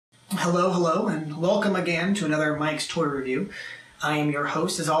Hello, and welcome again to another Mike's Toy Review. I am your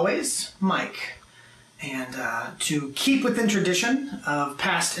host, as always, Mike. And to keep within tradition of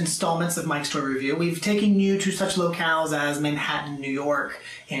past installments of Mike's Toy Review, we've taken you to such locales as Manhattan, New York,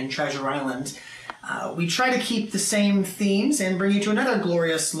 and Treasure Island. We try to keep the same themes and bring you to another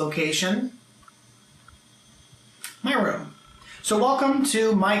glorious location, my room. So welcome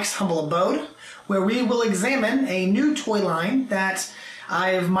to Mike's Humble Abode, where we will examine a new toy line that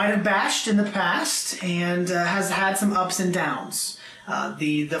I might have bashed in the past and has had some ups and downs.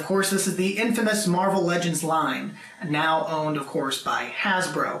 Of course, this is the infamous Marvel Legends line, now owned, of course, by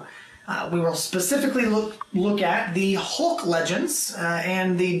Hasbro. We will specifically look at the Hulk Legends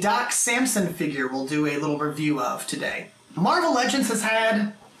and the Doc Samson figure we'll do a little review of today. Marvel Legends has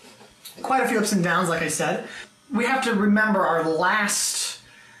had quite a few ups and downs, like I said. We have to remember our last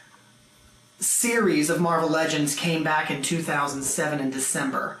series of Marvel Legends came back in 2007 in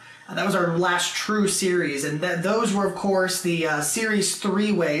December. That was our last true series, and those were, of course, the Series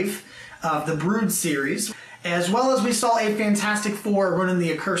 3 wave of the Brood series, as well as we saw a Fantastic Four running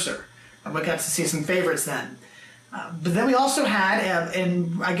the Accursor. We got to see some favorites then. But then we also had,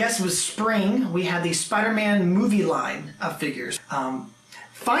 in I guess it was spring, we had the Spider-Man movie line of figures.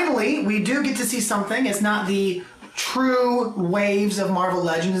 Finally, we do get to see something. It's not the true waves of Marvel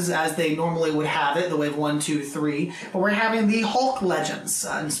Legends as they normally would have it, the wave 1, 2, 3, but we're having the Hulk Legends,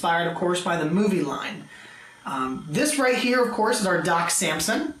 inspired of course by the movie line. This right here, of course, is our Doc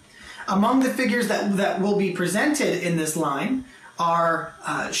Samson. Among the figures that will be presented in this line are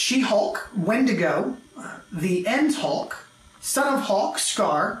She-Hulk, Wendigo, the End Hulk, Son of Hulk,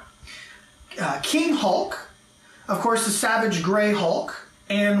 Scar, King Hulk, of course the Savage Grey Hulk,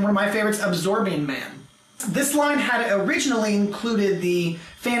 and one of my favorites, Absorbing Man. This line had originally included the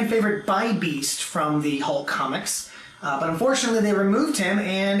fan favorite Bi-Beast from the Hulk comics, but unfortunately they removed him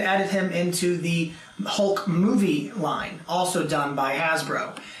and added him into the Hulk movie line, also done by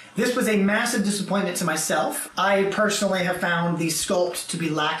Hasbro. This was a massive disappointment to myself. I personally have found the sculpt to be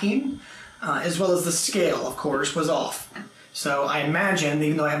lacking, as well as the scale, of course, was off. So I imagine,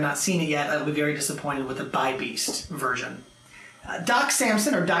 even though I have not seen it yet, I'll be very disappointed with the Bi-Beast version. Doc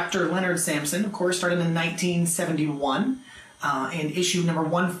Samson, or Dr. Leonard Samson, of course, started in 1971 in issue number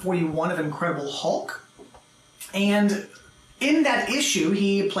 141 of Incredible Hulk. And in that issue,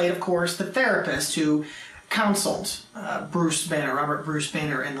 he played, of course, the therapist who counseled Bruce Banner, Robert Bruce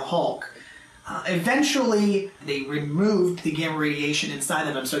Banner, and the Hulk. Eventually, they removed the gamma radiation inside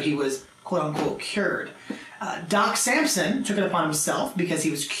of him, so he was quote-unquote cured. Doc Samson took it upon himself because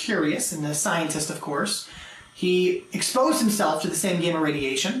he was curious and a scientist, of course. He exposed himself to the same gamma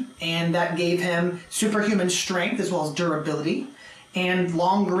radiation, and that gave him superhuman strength as well as durability and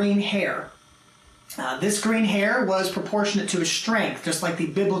long green hair. This green hair was proportionate to his strength, just like the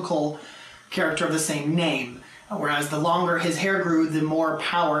biblical character of the same name, whereas the longer his hair grew, the more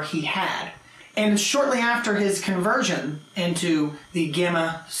power he had. And shortly after his conversion into the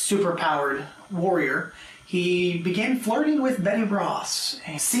gamma superpowered warrior, he began flirting with Betty Ross.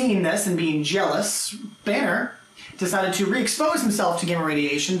 And seeing this and being jealous, Banner decided to re-expose himself to gamma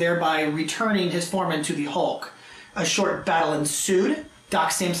radiation, thereby returning his form into the Hulk. A short battle ensued,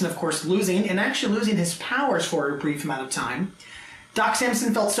 Doc Samson, of course, losing, and actually losing his powers for a brief amount of time. Doc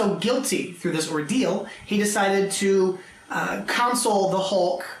Samson felt so guilty through this ordeal, he decided to counsel the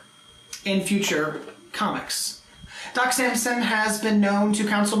Hulk in future comics. Doc Samson has been known to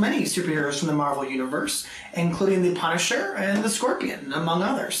counsel many superheroes from the Marvel Universe, including the Punisher and the Scorpion, among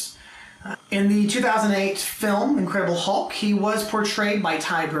others. In the 2008 film Incredible Hulk, he was portrayed by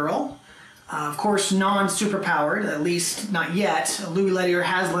Ty Burrell. Of course, non-superpowered, at least not yet. Louis Leterrier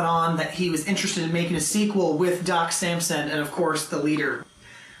has let on that he was interested in making a sequel with Doc Samson and, of course, the leader.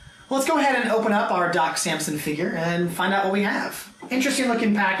 Well, let's go ahead and open up our Doc Samson figure and find out what we have. Interesting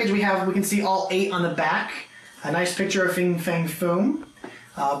looking package. We can see all 8 on the back. A nice picture of Fin Fang Foom.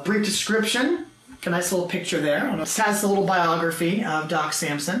 Brief description. A nice little picture there. It has a little biography of Doc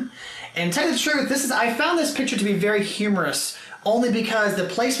Samson. And to tell you the truth, I found this picture to be very humorous, only because the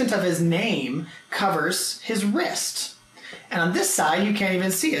placement of his name covers his wrist. And on this side, you can't even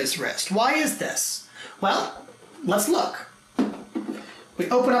see his wrist. Why is this? Well, let's look. We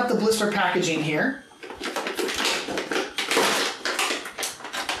open up the blister packaging here.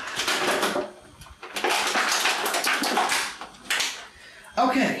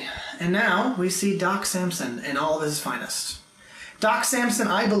 Okay, and now we see Doc Samson in all of his finest. Doc Samson,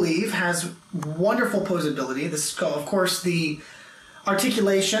 I believe, has wonderful posability. Of course, the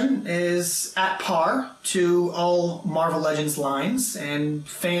articulation is at par to all Marvel Legends lines, and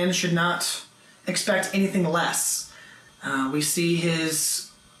fans should not expect anything less. We see his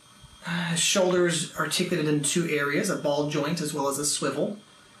His shoulders articulated in two areas, a ball joint as well as a swivel.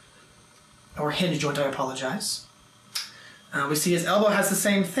 Or hinge joint, I apologize. We see his elbow has the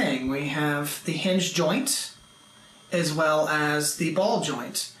same thing. We have the hinge joint as well as the ball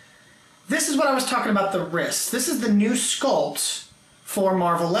joint. This is what I was talking about, the wrist. This is the new sculpt for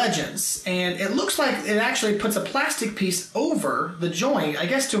Marvel Legends, and it looks like it actually puts a plastic piece over the joint, I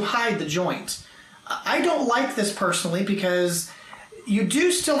guess to hide the joint. I don't like this personally because you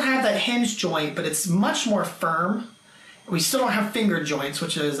do still have that hinge joint, but it's much more firm. We still don't have finger joints,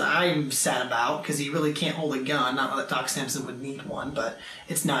 which is I'm sad about because he really can't hold a gun. Not that Doc Samson would need one, but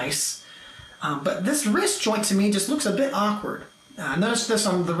it's nice. But this wrist joint to me just looks a bit awkward. Notice this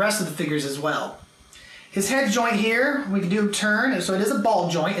on the rest of the figures as well. His head joint here, we can do a turn, so it is a ball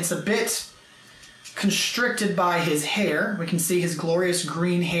joint. It's a bit constricted by his hair. We can see his glorious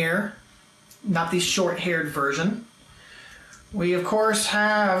green hair, not the short-haired version. We, of course,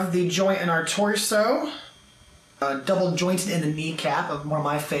 have the joint in our torso, double jointed in the kneecap, of one of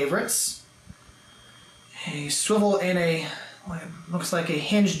my favorites. A swivel and a, looks like a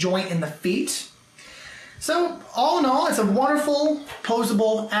hinge joint in the feet. So, all in all, it's a wonderful,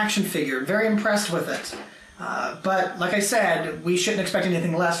 posable action figure. Very impressed with it. But, like I said, we shouldn't expect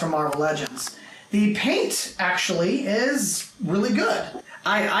anything less from Marvel Legends. The paint, actually, is really good.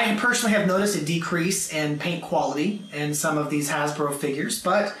 I personally have noticed a decrease in paint quality in some of these Hasbro figures,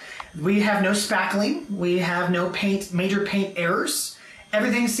 but we have no spackling, we have no major paint errors.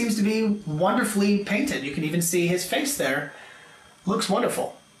 Everything seems to be wonderfully painted. You can even see his face there. Looks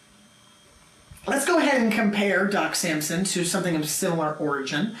wonderful. Let's go ahead and compare Doc Samson to something of similar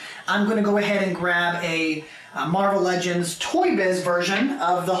origin. I'm going to go ahead and grab a Marvel Legends Toy Biz version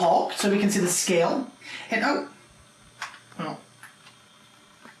of the Hulk so we can see the scale. And oh,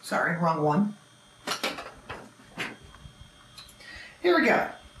 sorry, wrong one. Here we go.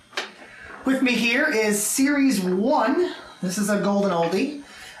 With me here is Series 1, this is a golden oldie,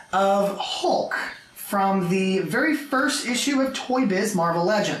 of Hulk from the very first issue of Toy Biz Marvel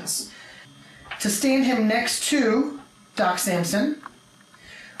Legends. To stand him next to Doc Samson,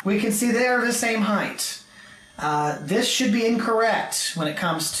 we can see they are the same height. This should be incorrect when it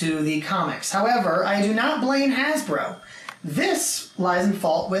comes to the comics. However, I do not blame Hasbro. This lies in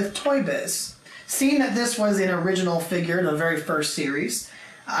fault with Toy Biz. Seeing that this was an original figure in the very first series,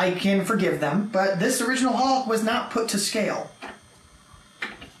 I can forgive them, but this original Hulk was not put to scale.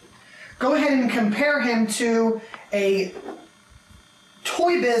 Go ahead and compare him to a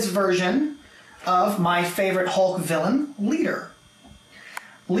Toy Biz version of my favorite Hulk villain, Leader.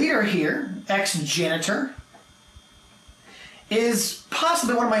 Leader here, ex-janitor, is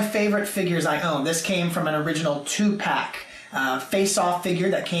possibly one of my favorite figures I own. This came from an original 2-pack face-off figure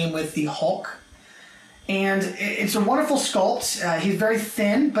that came with the Hulk. And it's a wonderful sculpt. He's very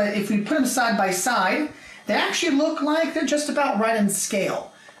thin, but if we put him side by side, they actually look like they're just about right in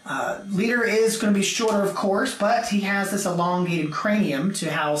scale. Leader is going to be shorter, of course, but he has this elongated cranium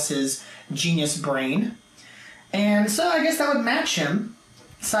to house his genius brain. And so I guess that would match him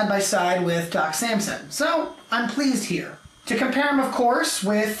side by side with Doc Samson. So I'm pleased here. To compare him, of course,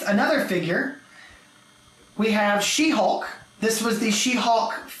 with another figure, we have She-Hulk. This was the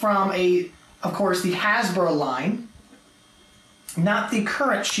She-Hulk from of course, the Hasbro line, not the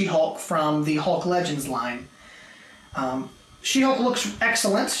current She-Hulk from the Hulk Legends line. She-Hulk looks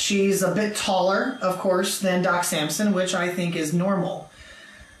excellent. She's a bit taller, of course, than Doc Samson, which I think is normal.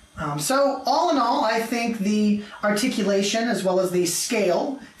 So, all in all, I think the articulation as well as the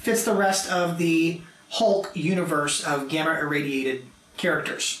scale fits the rest of the Hulk universe of gamma-irradiated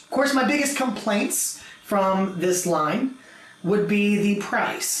characters. Of course, my biggest complaints from this line would be the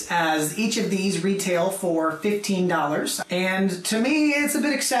price, as each of these retail for $15, and to me it's a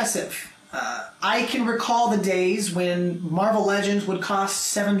bit excessive. I can recall the days when Marvel Legends would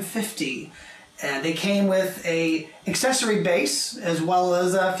cost $7.50. They came with a accessory base as well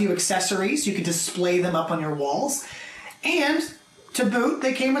as a few accessories. You could display them up on your walls, and to boot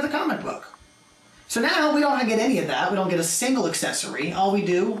they came with a comic book. So now we don't get any of that. We don't get a single accessory. All we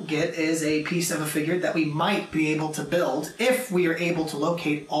do get is a piece of a figure that we might be able to build if we are able to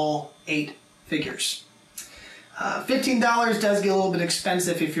locate all 8 figures. $15 does get a little bit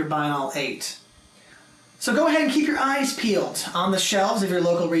expensive if you're buying all 8. So go ahead and keep your eyes peeled on the shelves of your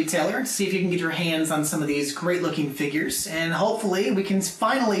local retailer to see if you can get your hands on some of these great looking figures, and hopefully we can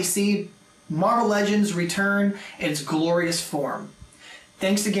finally see Marvel Legends return in its glorious form.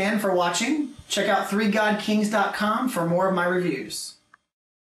 Thanks again for watching. Check out 3GodKings.com for more of my reviews.